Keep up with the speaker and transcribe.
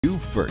You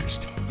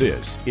first.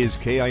 This is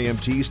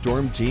KIMT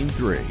Storm Team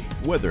 3,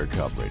 weather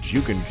coverage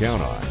you can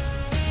count on.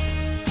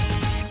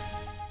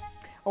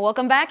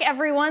 Welcome back,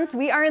 everyone. So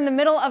we are in the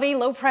middle of a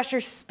low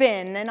pressure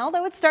spin, and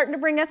although it's starting to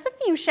bring us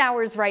a few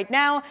showers right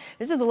now,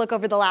 this is a look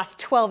over the last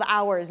 12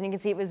 hours, and you can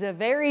see it was a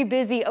very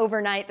busy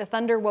overnight. The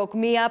thunder woke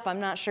me up. I'm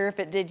not sure if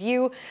it did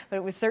you, but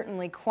it was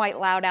certainly quite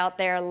loud out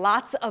there.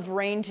 Lots of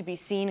rain to be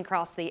seen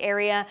across the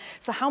area.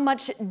 So how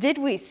much did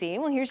we see?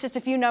 Well, here's just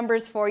a few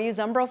numbers for you.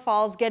 Zumbro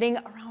Falls getting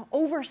around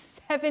over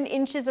 7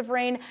 inches of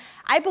rain.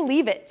 I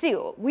believe it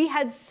too. We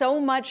had so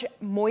much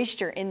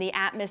moisture in the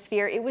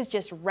atmosphere. It was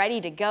just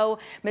ready to go.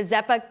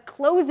 Mazeppa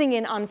closing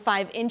in on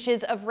 5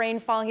 inches of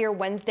rainfall here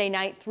Wednesday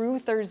night through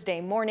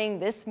Thursday morning.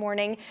 This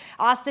morning,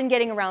 Austin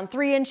getting around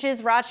 3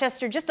 inches,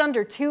 Rochester just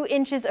under 2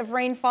 inches of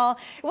rainfall.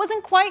 It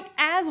wasn't quite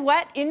as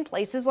wet in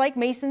places like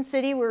Mason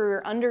City, where we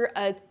were under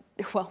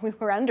we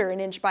were under an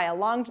inch by a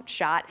long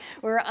shot.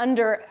 We were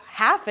under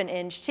half an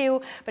inch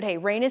too, but hey,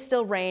 rain is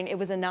still rain. It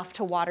was enough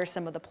to water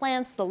some of the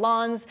plants, the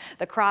lawns,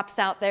 the crops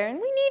out there, and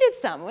we needed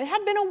some. It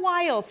had been a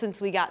while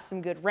since we got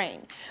some good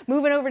rain.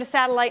 Moving over to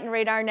satellite and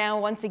radar now.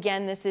 Once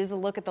again, this is a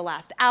look at the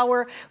last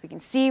hour. We can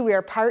see we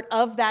are part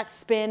of that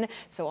spin,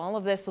 so all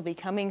of this will be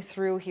coming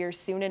through here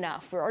soon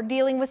enough. We're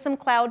dealing with some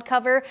cloud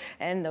cover,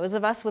 and those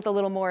of us with a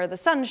little more of the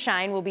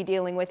sunshine will be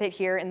dealing with it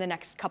here in the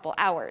next couple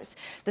hours.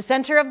 The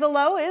center of the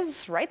low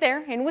is right there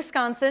in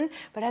Wisconsin,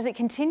 but as it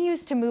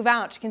continues to move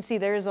out, you can see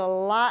there's a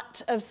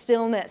lot of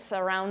stillness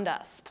around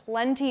us,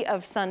 plenty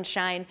of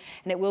sunshine,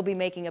 and it will be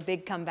making a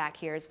big comeback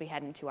here as we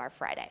head into our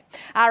Friday.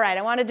 All right,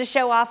 I wanted to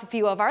show off a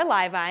few of our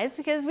live eyes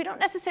because we don't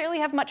necessarily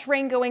have much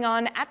rain going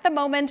on at the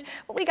moment,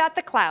 but we got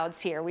the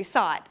clouds here. We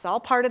saw it. It's all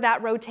part of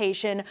that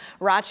rotation.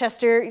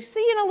 Rochester,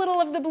 seeing a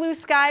little of the blue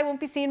sky. Won't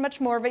be seeing much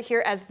more of it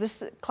here as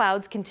the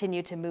clouds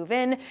continue to move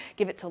in.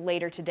 Give it till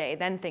later today,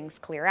 then things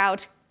clear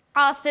out.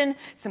 Austin,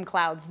 some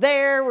clouds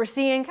there. We're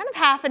seeing kind of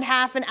half and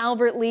half in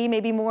Albert Lee,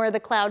 maybe more of the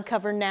cloud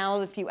cover now.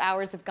 A few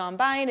hours have gone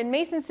by. And in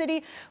Mason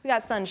City, we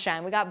got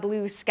sunshine. We got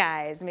blue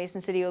skies. Mason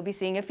City will be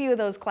seeing a few of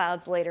those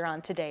clouds later on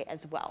today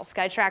as well.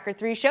 Sky Tracker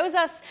 3 shows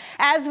us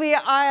as we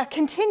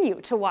continue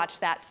to watch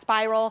that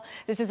spiral.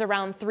 This is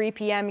around 3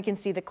 p.m. You can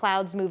see the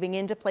clouds moving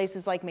into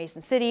places like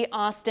Mason City,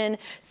 Austin,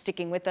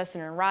 sticking with us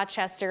in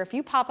Rochester. A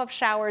few pop-up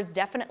showers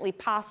definitely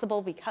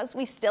possible because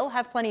we still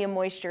have plenty of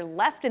moisture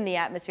left in the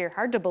atmosphere.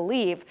 Hard to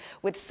believe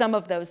with some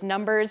of those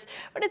numbers,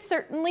 but it's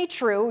certainly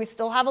true. We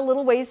still have a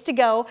little ways to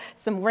go.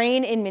 Some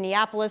rain in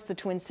Minneapolis, the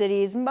Twin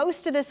Cities.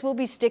 Most of this will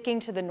be sticking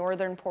to the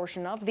northern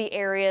portion of the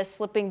area,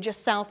 slipping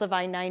just south of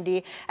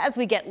I-90 as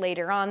we get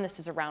later on. This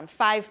is around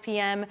 5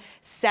 p.m.,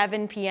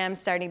 7 p.m.,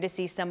 starting to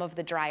see some of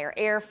the drier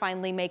air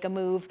finally make a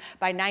move.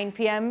 By 9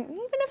 p.m., even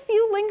a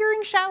few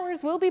lingering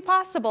showers will be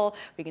possible.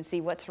 We can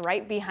see what's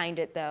right behind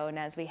it though, and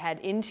as we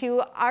head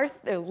into our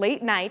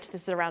late night,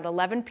 this is around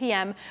 11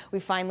 p.m., we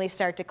finally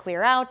start to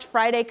clear out.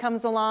 Friday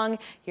comes along.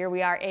 Here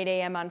we are, 8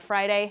 a.m. on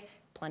Friday.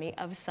 Plenty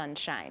of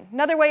sunshine.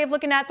 Another way of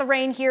looking at the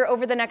rain here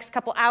over the next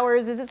couple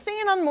hours is it's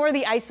staying on more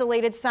the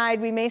isolated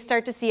side. We may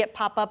start to see it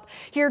pop up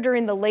here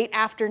during the late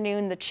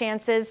afternoon, the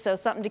chances. So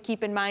something to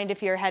keep in mind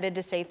if you're headed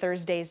to, say,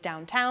 Thursdays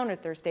downtown or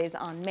Thursdays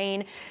on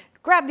Main.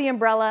 Grab the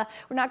umbrella.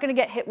 We're not going to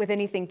get hit with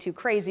anything too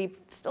crazy.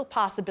 Still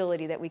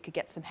possibility that we could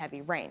get some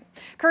heavy rain.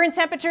 Current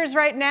temperatures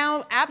right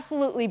now,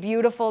 absolutely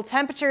beautiful.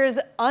 Temperatures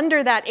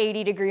under that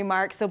 80-degree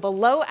mark, so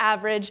below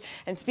average.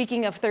 And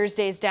speaking of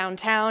Thursdays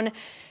downtown,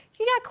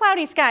 you got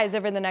cloudy skies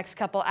over the next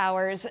couple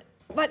hours.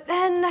 But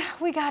then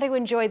we got to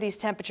enjoy these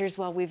temperatures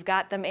while we've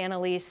got them.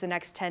 Annalise, the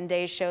next 10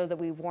 days show that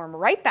we warm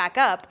right back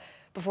up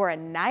before a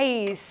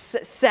nice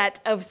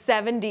set of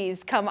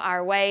 70s come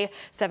our way.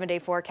 7-day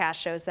forecast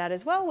shows that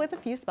as well, with a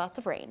few spots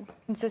of rain.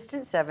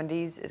 Consistent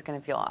 70s is going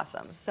to feel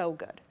awesome. So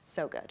good,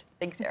 so good.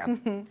 Thanks, Sarah.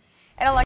 And